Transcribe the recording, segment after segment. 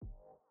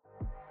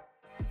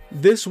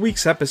This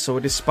week's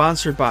episode is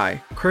sponsored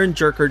by Curtain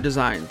Jerker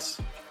Designs.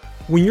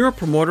 When you're a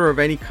promoter of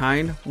any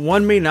kind,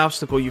 one main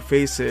obstacle you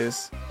face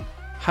is,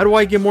 how do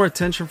I get more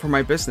attention for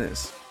my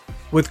business?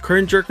 With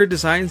Curtain Jerker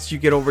Designs, you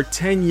get over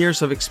 10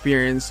 years of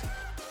experience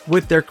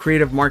with their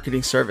creative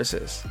marketing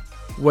services.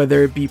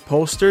 Whether it be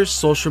posters,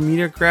 social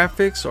media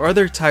graphics, or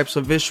other types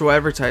of visual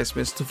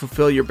advertisements to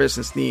fulfill your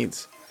business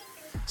needs.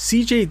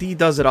 CJD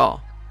does it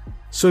all.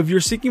 So if you're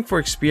seeking for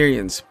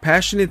experienced,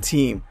 passionate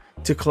team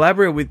to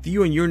collaborate with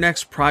you on your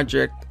next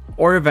project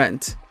or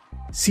event,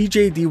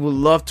 CJD would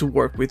love to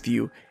work with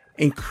you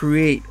and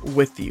create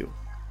with you.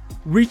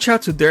 Reach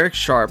out to Derek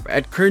Sharp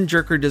at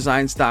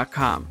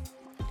curtainjerkerdesigns.com.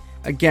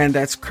 Again,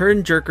 that's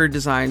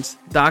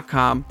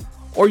curtainjerkerdesigns.com,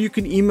 or you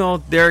can email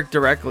Derek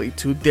directly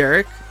to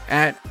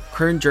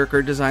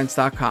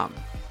derek@curtainjerkerdesigns.com.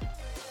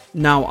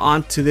 Now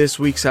on to this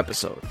week's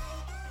episode.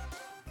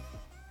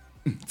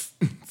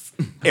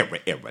 Error,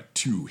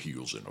 2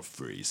 heels in a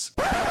face.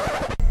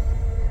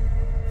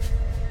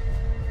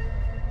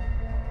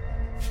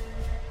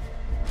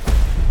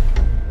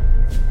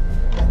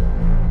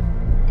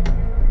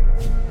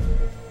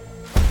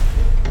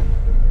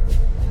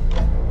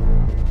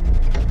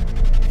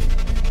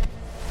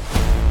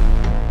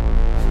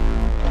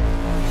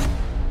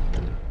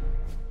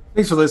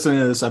 Thanks for listening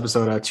to this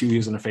episode of Two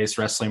Heels in a Face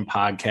Wrestling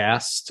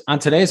Podcast. On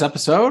today's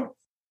episode,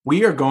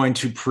 we are going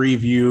to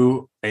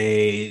preview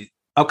a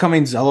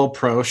upcoming Zello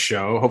Pro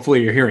show.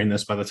 Hopefully you're hearing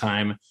this by the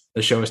time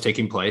the show is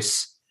taking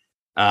place.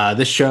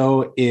 This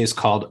show is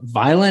called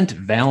Violent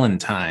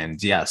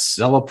Valentines. Yes,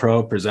 Zello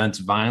Pro presents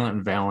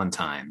Violent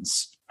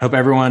Valentines. Hope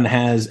everyone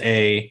has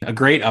a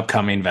great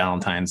upcoming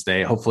Valentine's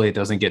Day. Hopefully it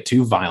doesn't get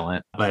too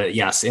violent. But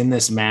yes, in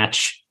this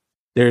match,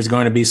 there's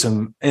going to be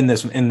some in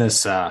this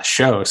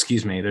show,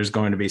 there's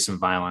going to be some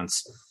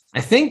violence. I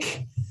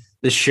think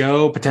the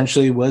show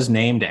potentially was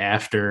named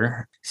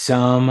after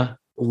some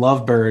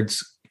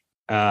lovebirds,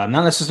 not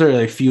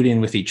necessarily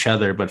feuding with each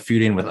other, but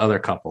feuding with other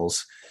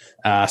couples,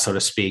 so to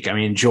speak. I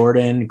mean,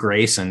 Jordan,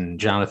 Grace, and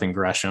Jonathan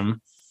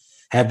Gresham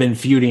have been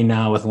feuding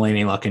now with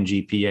Laney Luck and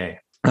GPA.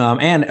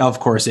 And of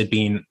course, it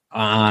being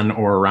on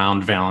or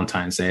around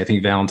Valentine's Day. I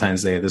think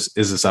Valentine's Day is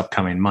this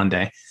upcoming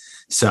Monday.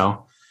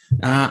 So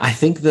I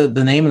think the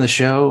name of the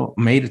show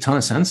made a ton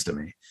of sense to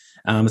me.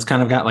 It's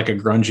kind of got like a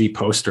grungy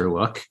poster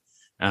look.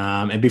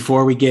 And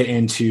before we get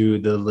into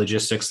the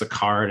logistics, the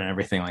card and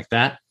everything like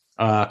that,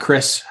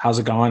 Chris, how's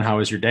it going? How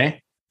was your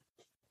day?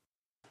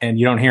 And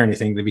you don't hear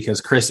anything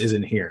because Chris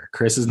isn't here.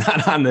 Chris is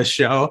not on the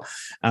show.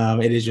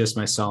 It is just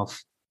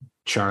myself,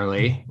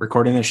 Charlie,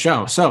 recording this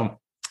show. So I'm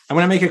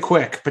going to make it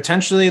quick,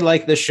 potentially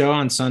like the show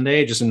on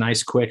Sunday, just a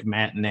nice quick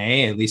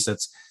matinee. At least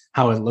that's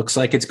how it looks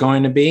like it's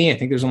going to be. I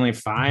think there's only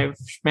 5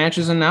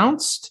 matches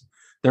announced.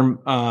 There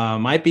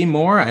might be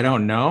more. I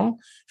don't know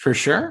for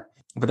sure,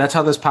 but that's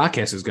how this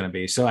podcast is going to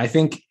be. So I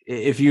think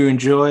if you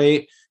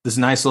enjoy this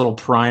nice little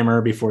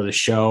primer before the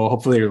show,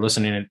 hopefully you're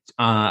listening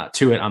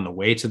to it on the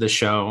way to the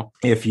show.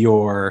 If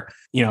you're,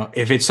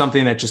 if it's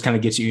something that just kind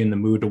of gets you in the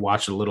mood to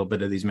watch a little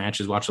bit of these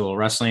matches, watch a little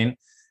wrestling,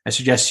 I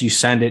suggest you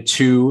send it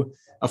to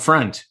a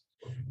friend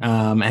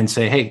and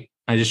say, hey,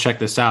 I just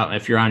checked this out.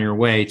 If you're on your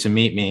way to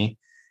meet me,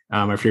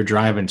 if you're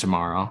driving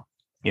tomorrow,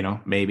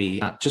 maybe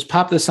just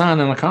pop this on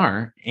in the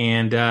car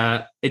and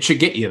it should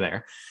get you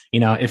there.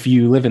 If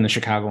you live in the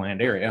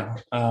Chicagoland area,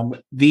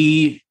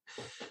 the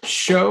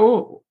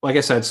show, like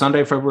I said,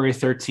 Sunday, February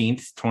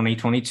 13th,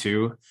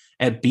 2022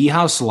 at B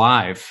House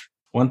Live,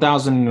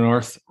 1000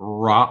 North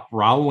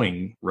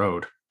Rawling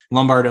Road,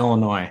 Lombard,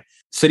 Illinois,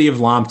 city of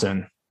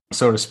Lompton,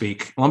 so to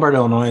speak. Lombard,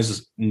 Illinois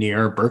is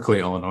near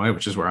Berkeley, Illinois,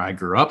 which is where I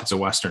grew up. It's a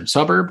western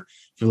suburb.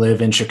 If you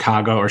live in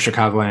Chicago or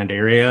Chicagoland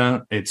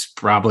area, it's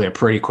probably a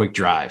pretty quick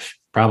drive,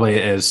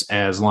 probably as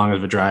long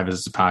of a drive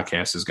as the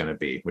podcast is going to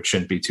be, which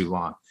shouldn't be too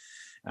long.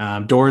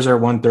 Doors are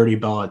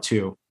 1:30, bell at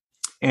 2,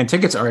 and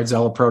tickets are at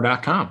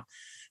ZellaPro.com.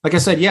 Like I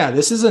said, yeah,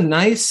 this is a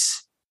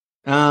nice,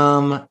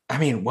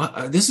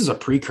 this is a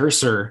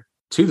precursor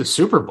to the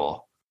Super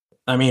Bowl.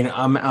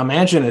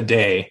 Imagine a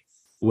day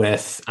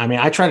with,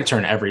 I try to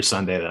turn every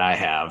Sunday that I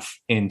have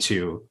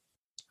into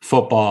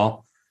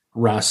football,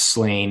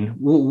 wrestling,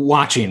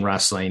 watching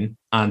wrestling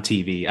on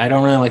TV. I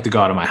don't really like to go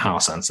out of my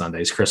house on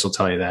Sundays. Chris will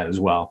tell you that as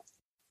well.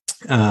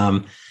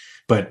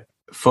 But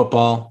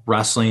football,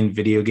 wrestling,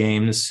 video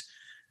games,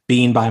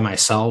 being by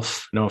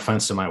myself, no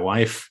offense to my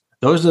wife,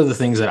 those are the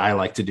things that I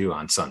like to do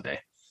on Sunday.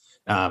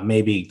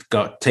 Maybe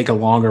go take a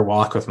longer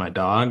walk with my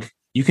dog.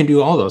 You can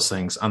do all those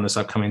things on this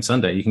upcoming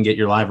Sunday. You can get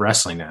your live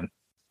wrestling in.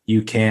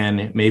 You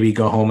can maybe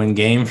go home and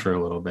game for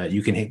a little bit.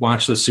 You can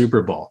watch the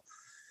Super Bowl,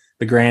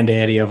 the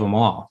granddaddy of them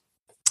all.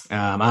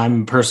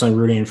 I'm personally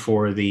rooting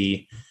for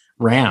the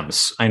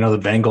Rams. I know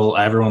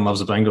everyone loves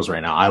the Bengals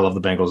right now. I love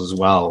the Bengals as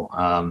well.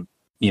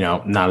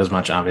 Not as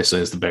much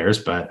obviously as the Bears,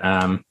 but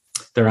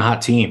they're a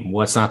hot team.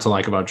 What's not to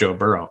like about Joe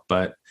Burrow?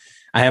 But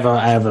I have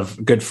a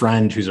good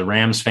friend who's a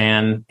Rams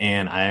fan,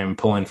 and I am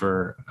pulling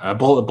for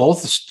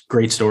both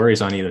great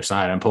stories on either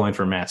side. I'm pulling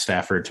for Matt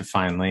Stafford to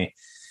finally,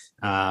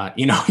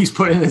 he's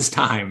put in his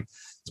time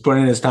He's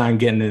putting in his time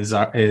getting his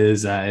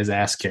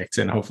ass kicked,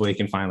 and hopefully he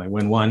can finally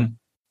win one.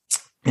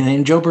 And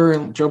then Joe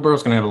Burrow's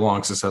going to have a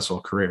long,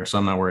 successful career, so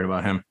I'm not worried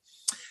about him.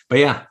 But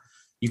yeah,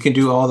 you can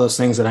do all those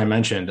things that I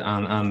mentioned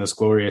on this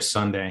glorious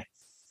Sunday.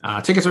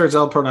 Tickets are at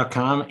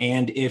zealotpro.com,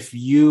 and if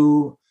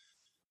you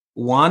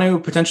want to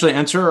potentially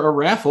enter a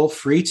raffle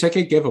free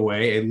ticket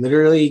giveaway, it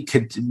literally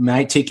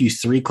might take you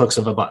 3 clicks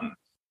of a button.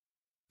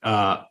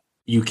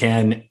 You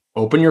can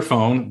open your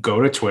phone,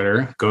 go to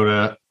Twitter, go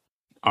to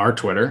our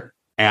Twitter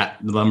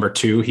at number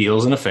 2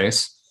 heels in a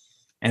face,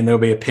 and there'll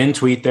be a pinned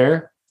tweet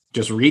there.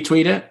 Just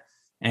retweet it,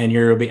 and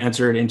you'll be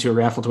entered into a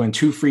raffle to win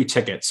 2 free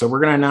tickets. So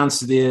we're going to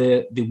announce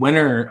the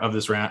winner of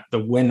this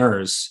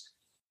winner,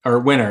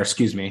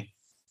 excuse me,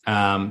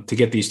 to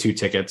get these 2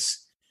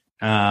 tickets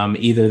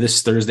either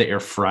this Thursday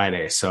or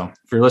Friday. So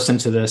if you're listening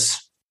to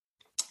this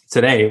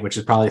today, which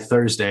is probably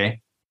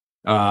Thursday,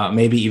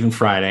 maybe even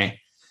Friday,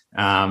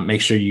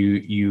 make sure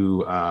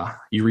you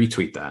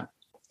retweet that.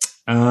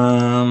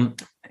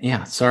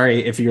 Yeah,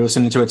 sorry if you're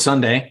listening to it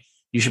Sunday.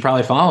 You should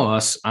probably follow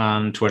us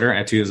on Twitter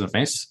at 2 Heels in a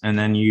Face, and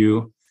then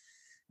you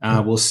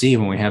we'll see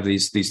when we have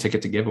these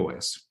ticket to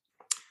giveaways.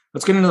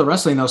 Let's get into the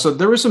wrestling though. So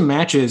there were some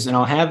matches, and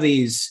I'll have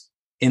these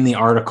in the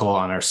article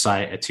on our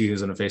site at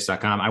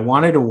 2heelsintheface.com. I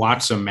wanted to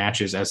watch some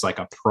matches as like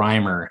a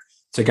primer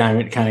to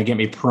kind of get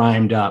me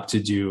primed up to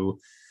do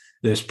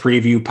this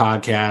preview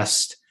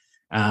podcast,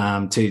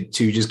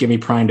 to just get me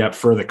primed up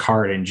for the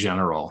card in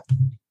general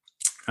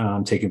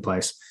taking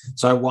place.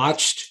 So I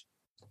watched,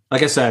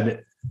 like I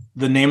said,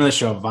 the name of the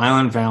show,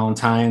 Violent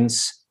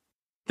Valentines.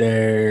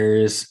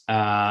 There's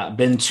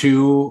been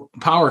 2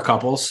 power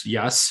couples.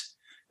 Yes,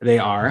 they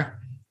are,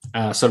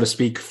 so to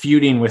speak,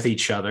 feuding with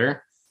each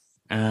other.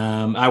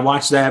 I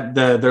watched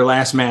their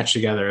last match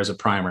together as a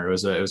primer. It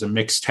was a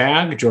mixed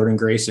tag, Jordan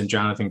Grace and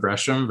Jonathan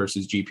Gresham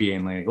versus GPA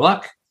and Lady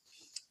Luck.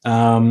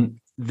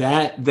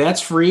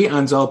 That's free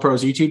on Zealot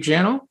Pro's YouTube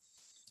channel.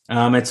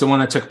 It's the one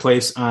that took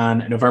place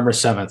on November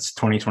 7th,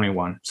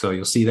 2021. So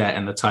you'll see that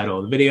in the title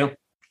of the video.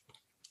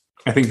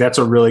 I think that's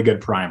a really good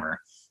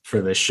primer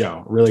for this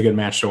show. Really good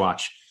match to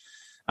watch.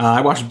 I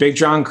watched Big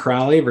John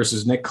Crowley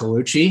versus Nick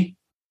Colucci,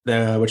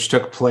 which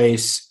took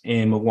place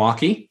in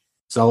Milwaukee.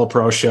 Zealot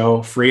Pro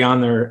show, free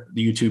on their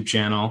YouTube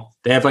channel.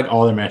 They have like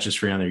all their matches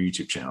free on their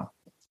YouTube channel.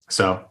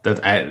 So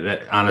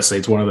that honestly,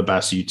 it's one of the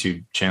best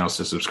YouTube channels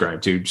to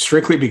subscribe to,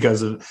 strictly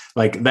because of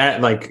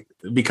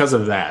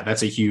that.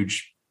 That's a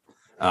huge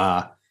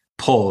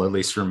pull, at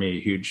least for me.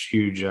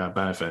 Huge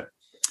benefit.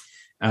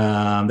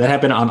 That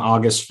happened on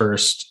August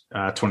 1st,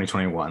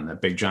 2021. That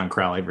Big John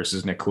Crowley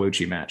versus Nick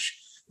Colucci match.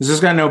 This has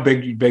got no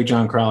Big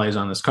John Crowley's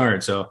on this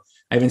card, so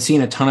I haven't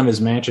seen a ton of his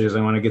matches.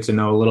 I want to get to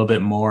know a little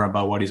bit more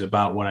about what he's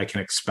about, what I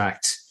can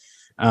expect.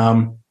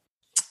 And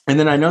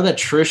then I know that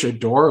Trish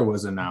Adora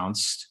was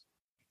announced.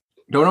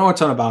 Don't know a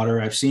ton about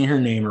her. I've seen her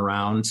name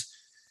around,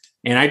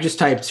 and I just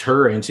typed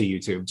her into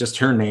YouTube, just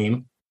her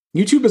name.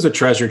 YouTube is a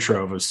treasure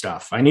trove of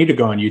stuff. I need to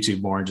go on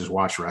YouTube more and just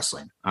watch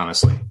wrestling,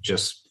 honestly.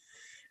 Just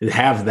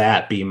have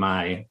that be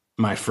my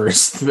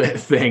first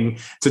thing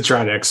to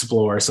try to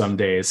explore some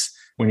days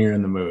when you're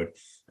in the mood.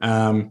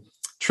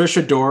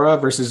 Trish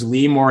Adora versus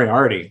Lee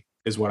Moriarty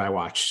is what I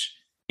watched.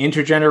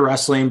 Intergender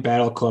Wrestling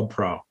Battle Club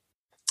Pro.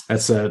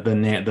 That's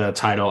the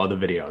title of the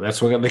video.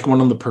 That's one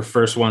of the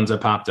first ones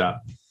that popped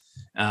up.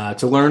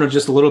 To learn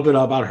just a little bit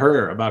about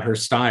her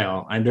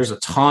style. And there's a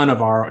ton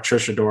of our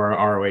Trish Adora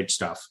ROH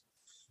stuff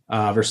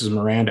versus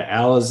Miranda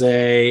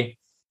Alizé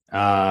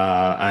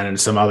and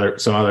some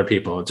other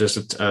people.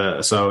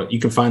 So you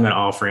can find that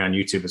all free on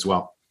YouTube as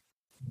well.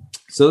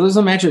 So those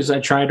are the matches I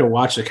tried to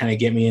watch to kind of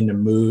get me in the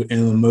mood,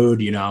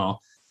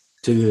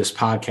 to do this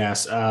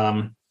podcast.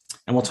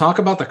 And we'll talk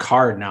about the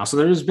card now. So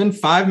there's been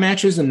 5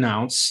 matches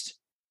announced.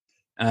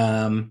 Like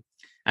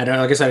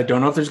I said, I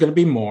don't know if there's going to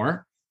be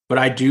more, but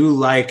I do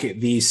like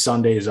these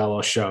Sunday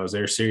Zello shows.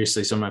 They're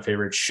seriously some of my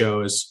favorite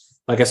shows.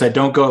 Like I said,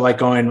 don't go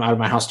going out of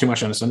my house too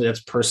much on a Sunday. That's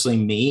personally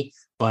me,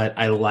 but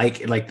I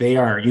like they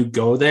are. You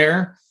go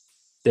there,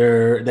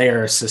 they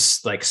are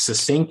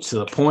succinct to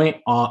the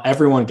point.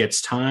 Everyone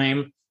gets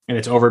time, and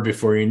it's over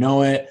before you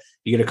know it.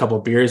 You get a couple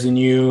of beers in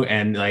you,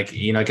 and like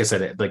I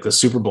said, the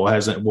Super Bowl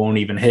won't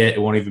even hit. It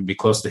won't even be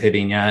close to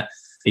hitting yet.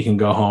 You can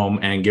go home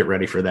and get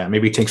ready for that.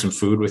 Maybe take some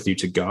food with you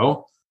to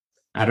go.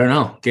 I don't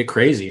know. Get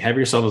crazy. Have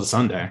yourself a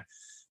Sunday.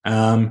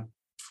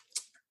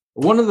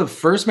 One of the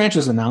first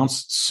matches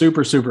announced,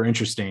 super, super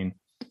interesting,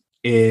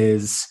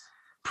 is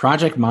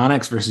Project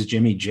Monix versus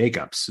Jimmy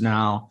Jacobs.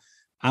 Now,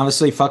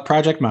 obviously, fuck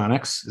Project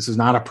Monix. This is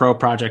not a pro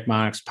Project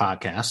Monix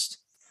podcast.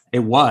 It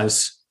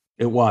was.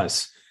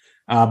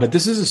 But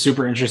this is a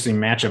super interesting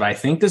matchup. I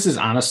think this is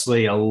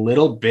honestly a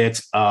little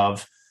bit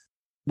of,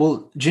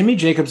 Jimmy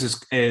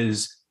Jacobs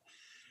is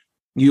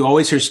you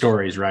always hear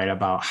stories, right,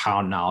 about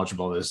how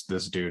knowledgeable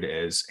this dude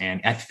is.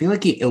 And I feel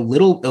like a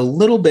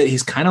little bit,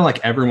 he's kind of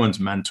like everyone's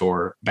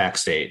mentor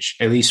backstage,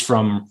 at least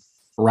from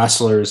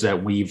wrestlers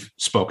that we've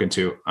spoken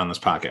to on this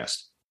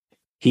podcast.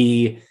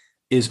 He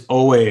is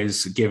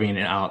always giving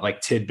out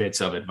like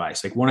tidbits of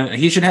advice. Like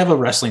he should have a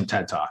wrestling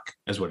TED Talk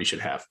is what he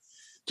should have.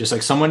 just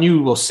like someone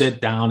you will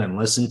sit down and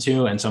listen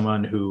to, and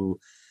someone who,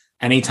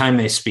 anytime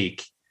they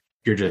speak,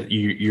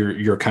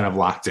 you're kind of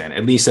locked in.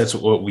 At least that's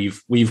what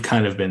we've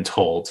kind of been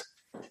told.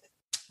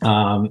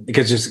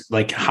 Because just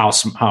like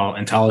how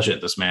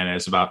intelligent this man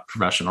is about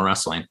professional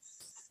wrestling.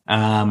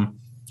 I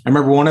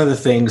remember one of the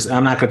things,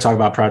 I'm not going to talk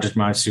about Project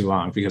Monix too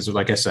long because,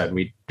 like I said,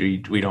 we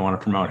don't want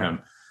to promote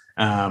him.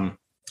 One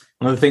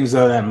of the things,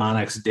 though, that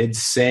Monix did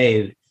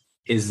say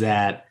is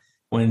that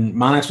when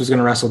Monix was going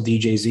to wrestle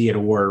DJZ at a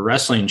Warrior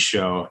Wrestling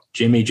show,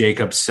 Jimmy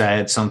Jacobs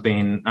said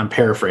something, I'm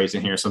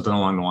paraphrasing here, something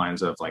along the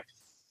lines of like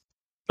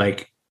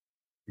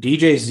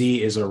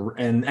DJZ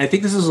and I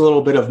think this is a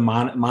little bit of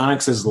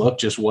Monix's look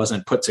just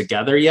wasn't put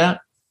together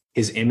yet.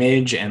 His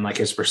image and like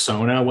his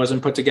persona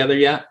wasn't put together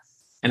yet.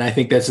 And I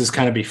think this is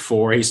kind of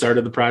before he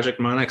started the Project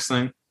Monix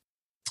thing.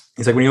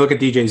 It's like when you look at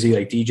DJZ,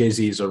 like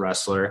DJZ is a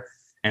wrestler,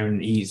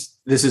 and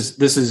this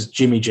is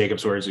Jimmy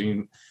Jacobs' words.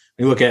 When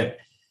you look at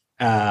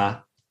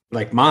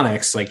like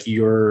Monix, like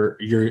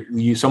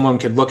someone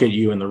could look at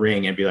you in the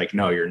ring and be like,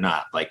 no, you're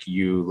not. Like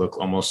you look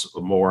almost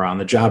more on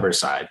the jobber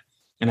side.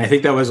 And I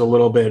think that was a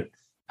little bit.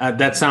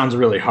 That sounds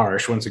really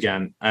harsh. Once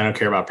again, I don't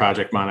care about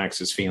Project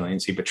Monix's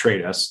feelings. He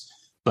betrayed us.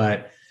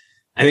 But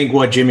I think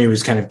what Jimmy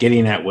was kind of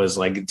getting at was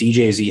like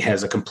DJZ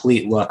has a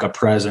complete look, a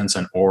presence,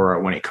 and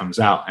aura when he comes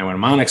out. And when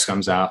Monix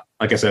comes out,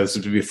 like I said, this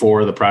is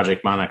before the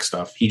Project Monix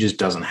stuff, he just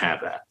doesn't have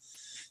that.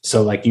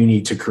 So like you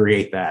need to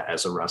create that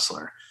as a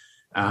wrestler.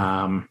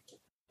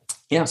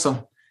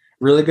 So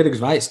really good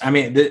advice. I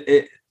mean,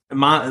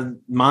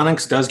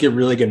 Monix does get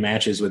really good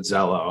matches with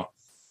Zello.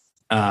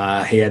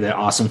 He had an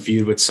awesome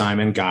feud with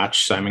Simon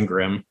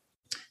Grimm.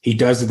 He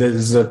does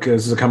this is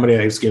a company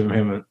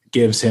that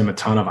gives him a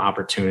ton of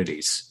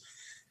opportunities.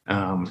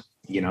 Does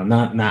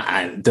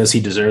he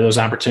deserve those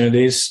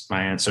opportunities?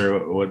 My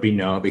answer would be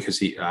no,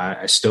 because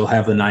I still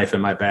have the knife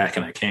in my back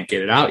and I can't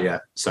get it out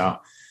yet. So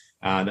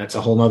that's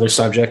a whole nother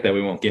subject that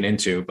we won't get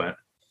into. But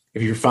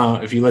if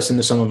you listen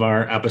to some of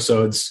our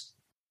episodes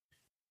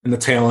in the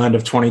tail end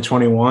of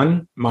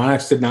 2021,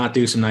 Monix did not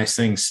do some nice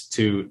things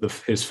to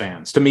his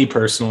fans. To me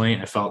personally,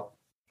 I felt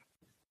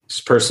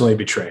just personally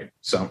betrayed.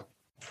 So,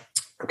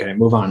 okay,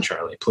 move on,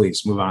 Charlie.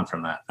 Please move on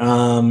from that.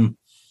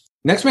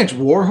 Next match,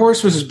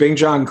 Warhorse versus Big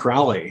John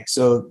Crowley.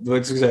 So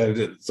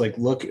it's like,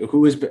 look,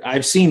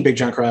 I've seen Big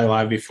John Crowley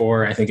live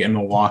before, I think in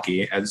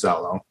Milwaukee at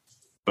Zello.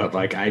 But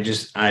like, I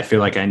feel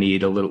like I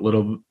need know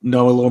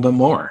a little bit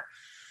more.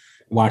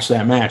 Watch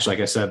that match. Like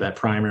I said, that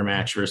primer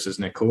match versus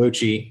Nick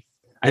Colucci.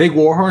 I think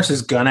Warhorse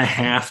is going to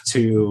have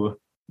to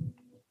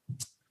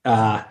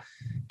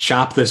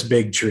chop this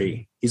big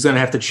tree. He's going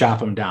to have to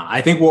chop him down.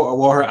 I think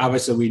Warhorse,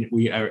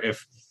 obviously,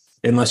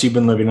 unless you've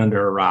been living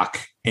under a rock,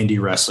 indie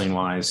wrestling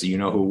wise, you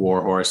know who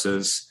Warhorse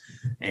is.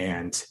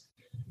 And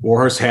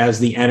Warhorse has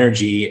the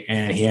energy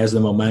and he has the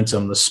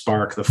momentum, the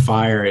spark, the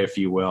fire, if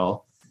you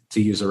will,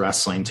 to use a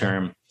wrestling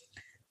term,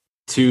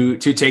 to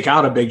take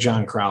out a Big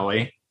John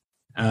Crowley.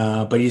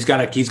 But he's got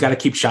to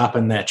keep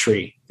chopping that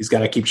tree.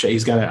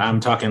 I'm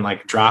talking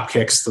like drop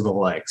kicks to the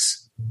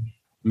legs,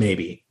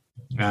 maybe.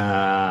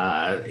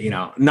 Not that you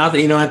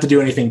don't have to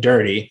do anything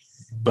dirty,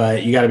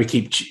 but you got to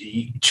keep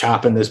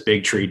chopping this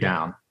big tree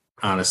down.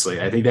 Honestly,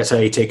 I think that's how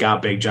you take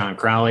out Big John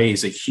Crowley.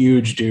 He's a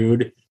huge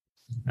dude.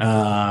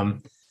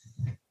 Powerbomb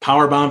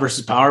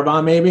versus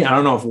powerbomb, maybe. I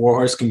don't know if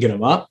Warhorse can get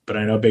him up, but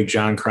I know Big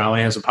John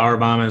Crowley has a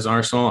powerbomb in his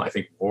arsenal. I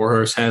think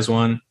Warhorse has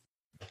one.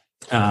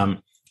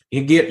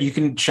 You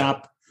can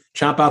chop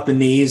out the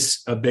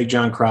knees of Big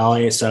John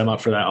Crowley and set him up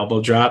for that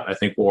elbow drop. I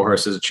think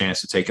Warhorse has a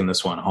chance of taking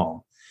this one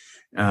home.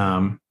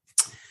 I'm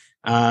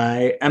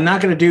not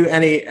going to do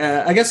any.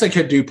 I guess I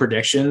could do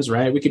predictions,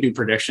 right? We could do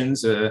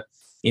predictions.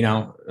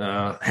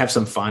 Have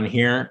some fun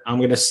here. I'm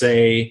going to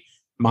say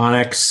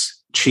Monix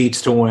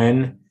cheats to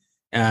win.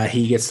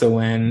 He gets the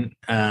win.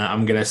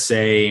 I'm going to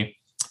say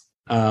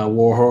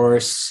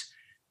Warhorse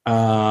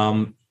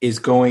is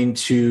going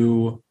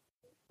to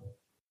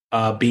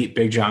beat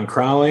Big John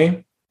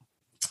Crowley.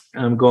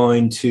 I'm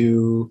going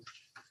to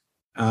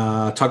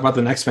talk about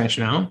the next match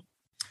now,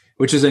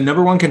 which is a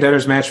number one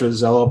contenders match for the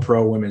Zello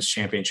Pro Women's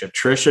Championship.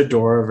 Trish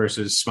Adora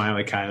versus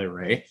Smiley Kylie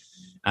Rae.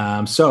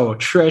 So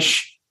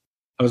Trish,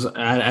 I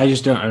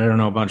don't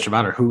know a bunch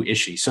about her. Who is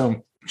she?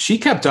 So she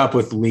kept up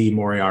with Lee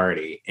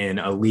Moriarty in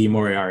a Lee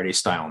Moriarty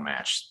style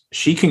match.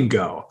 She can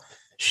go.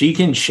 She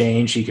can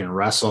change. She can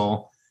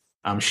wrestle.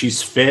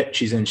 She's fit.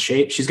 She's in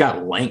shape. She's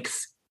got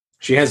length.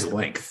 She has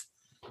length.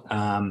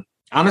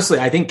 Honestly,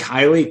 I think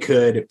Kylie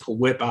could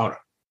whip out.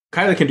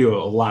 Kylie can do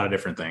a lot of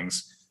different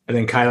things. I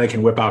think Kylie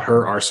can whip out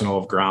her arsenal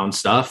of ground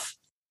stuff,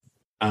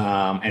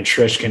 and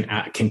Trish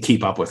can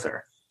keep up with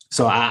her.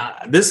 So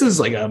this is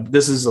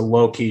a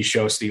low key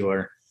show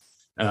stealer,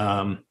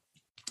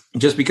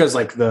 just because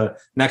like the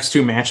next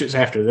two matches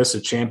after this,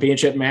 the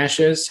championship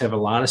matches, have a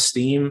lot of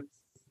steam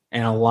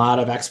and a lot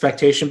of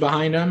expectation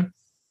behind them.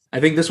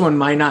 I think this one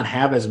might not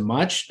have as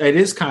much. It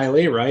is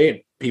Kylie,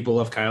 right? People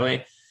love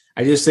Kylie.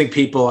 I just think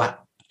people,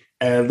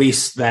 at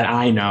least that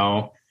I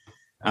know,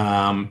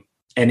 and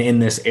in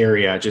this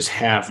area, just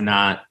have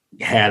not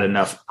had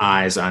enough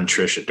eyes on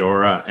Trish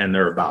Adora, and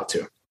they're about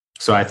to.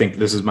 So I think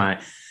this is my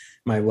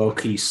low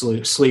key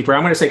sleeper.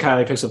 I'm going to say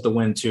Kylie picks up the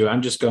win too.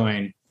 I'm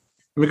going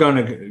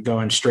to go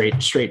in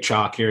straight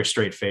chalk here,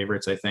 straight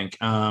favorites. I think.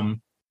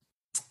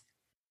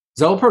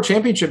 Zelo Pro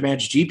Championship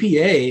match.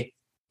 GPA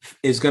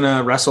is going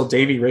to wrestle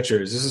Davey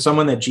Richards. This is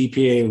someone that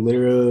GPA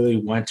literally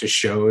went to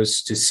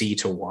shows to see,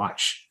 to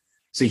watch.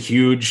 It's a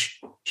huge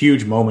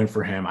moment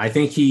for him. I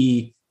think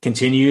he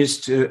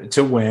continues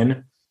to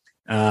win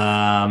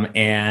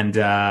and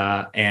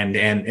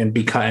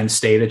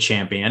stay the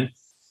champion.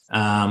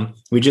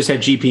 We just had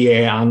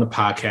GPA on the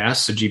podcast.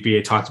 So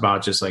GPA talked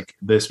about just like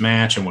this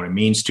match and what it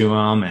means to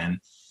him.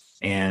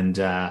 And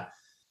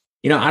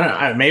you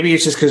know, maybe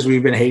it's just because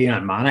we've been hating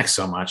on Monix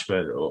so much,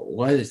 but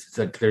what is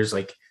like,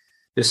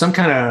 there's some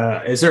kind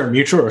of, is there a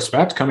mutual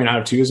respect coming out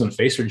of Two Heels in the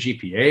Face for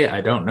GPA?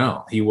 I don't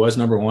know. He was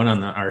number one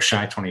on our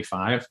Shy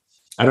 25.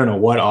 I don't know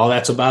what all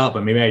that's about,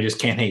 but maybe I just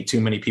can't hate too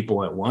many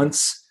people at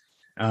once.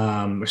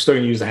 We're still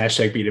going to use the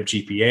hashtag beat up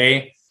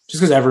GPA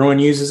just because everyone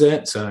uses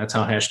it. So that's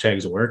how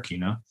hashtags work. You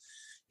know,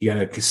 you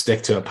got to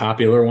stick to a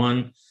popular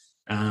one.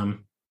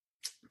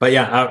 But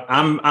yeah,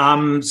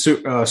 I'm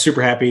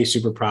super happy,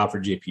 super proud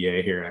for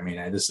GPA here. I mean,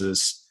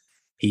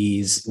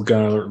 he's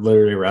going to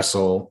literally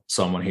wrestle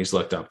someone he's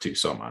looked up to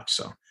so much.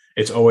 So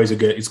it's always a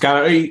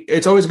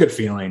good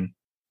feeling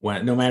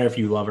when, no matter if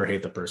you love or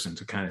hate the person,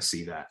 to kind of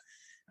see that.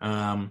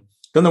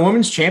 Then the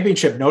women's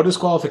championship, no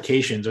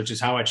disqualifications, which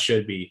is how it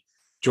should be.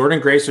 Jordan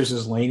Grace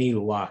versus Lainey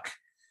Luck.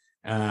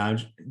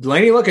 Jordan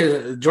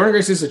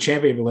Grace is the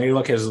champion, but Lainey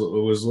Luck was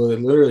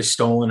literally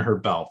stolen her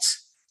belt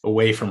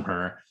away from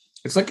her.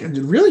 It's like a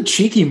really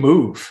cheeky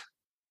move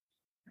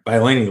by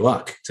Lainey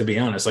Luck, to be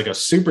honest, like a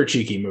super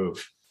cheeky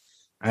move.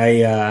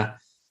 I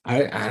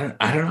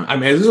don't know. I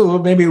mean, this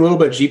is maybe a little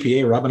bit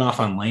GPA rubbing off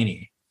on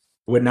Lainey.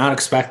 Would not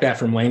expect that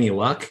from Lainey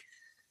Luck,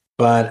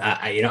 but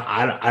I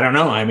don't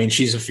know. I mean,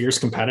 she's a fierce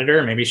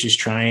competitor. Maybe she's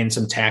trying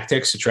some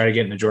tactics to try to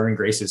get into Jordan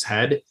Grace's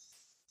head.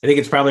 I think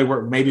it's probably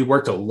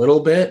worked a little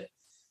bit.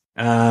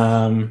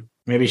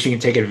 Maybe she can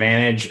take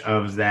advantage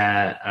of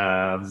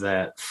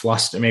that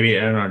fluster. Maybe,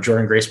 I don't know,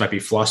 Jordan Grace might be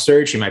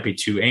flustered. She might be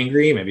too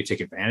angry. Maybe take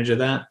advantage of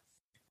that.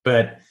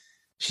 But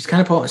she's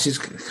kind of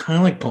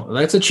like,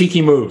 that's a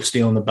cheeky move,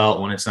 stealing the belt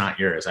when it's not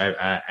yours.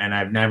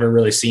 I've never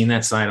really seen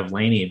that side of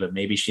Lainey, but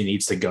maybe she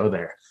needs to go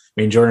there.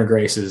 I mean, Jordan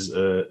Grace is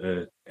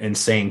a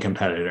insane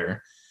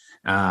competitor.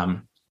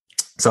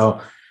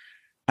 So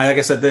like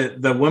I said,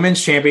 the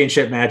women's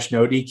championship match,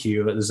 no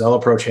DQ, the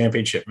Zelo Pro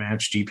Championship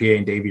match, GPA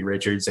and Davey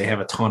Richards, they have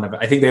a ton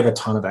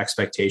of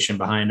expectation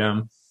behind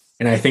them.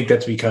 And I think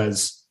that's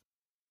because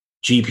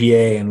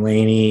GPA and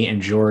Lainey and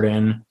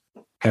Jordan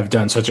have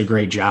done such a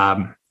great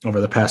job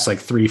over the past like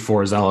 3-4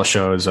 Zelo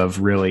shows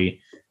of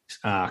really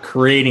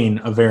creating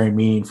a very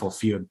meaningful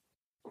feud.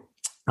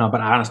 But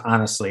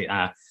honestly,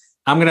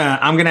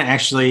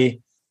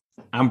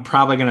 I'm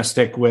probably going to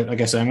stick with,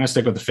 like I said, I'm going to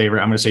stick with the favorite.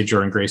 I'm going to say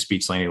Jordan Grace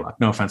beats Lainey Luck.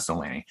 No offense to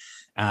Lainey.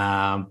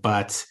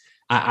 But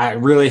I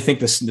really think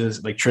this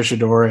like Trish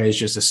Adora is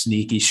just a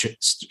sneaky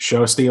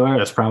show stealer.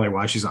 That's probably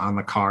why she's on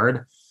the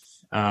card.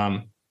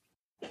 And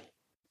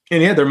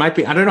yeah, there might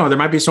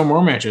be some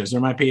more matches.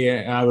 There might be,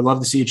 I would love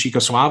to see a Chico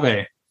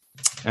Suave,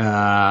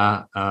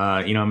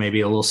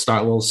 maybe a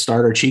little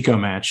starter Chico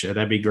match.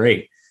 That'd be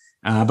great.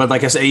 But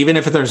like I said, even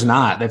if there's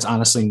not, that's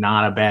honestly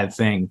not a bad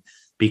thing,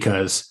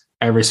 because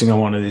every single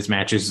one of these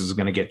matches is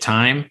going to get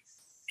time,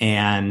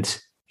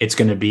 and it's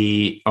going to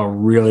be a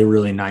really,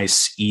 really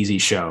nice, easy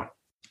show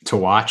to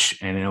watch,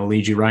 and it'll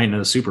lead you right into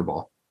the Super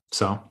Bowl.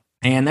 So,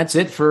 and that's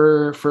it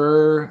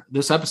for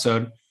this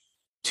episode.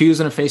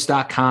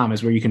 twoheelsindaface.com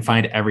is where you can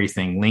find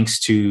everything. Links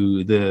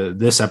to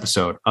this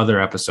episode, other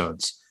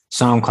episodes,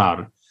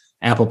 SoundCloud,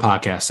 Apple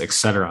Podcasts,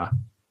 etc.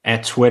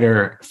 At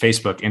Twitter,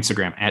 Facebook,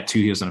 Instagram, at Two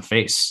Heels and a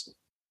Face.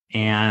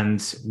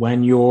 And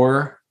when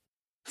you're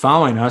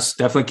following us,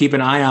 definitely keep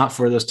an eye out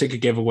for those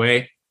ticket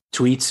giveaway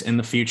tweets in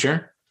the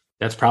future.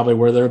 That's probably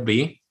where they'll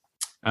be.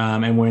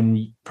 And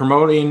when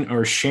promoting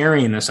or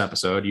sharing this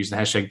episode, use the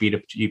hashtag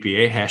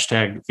BeatUpGPA,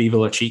 hashtag Viva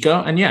La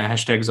Chico, and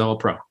hashtag Zelo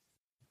Pro.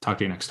 Talk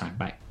to you next time.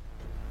 Bye.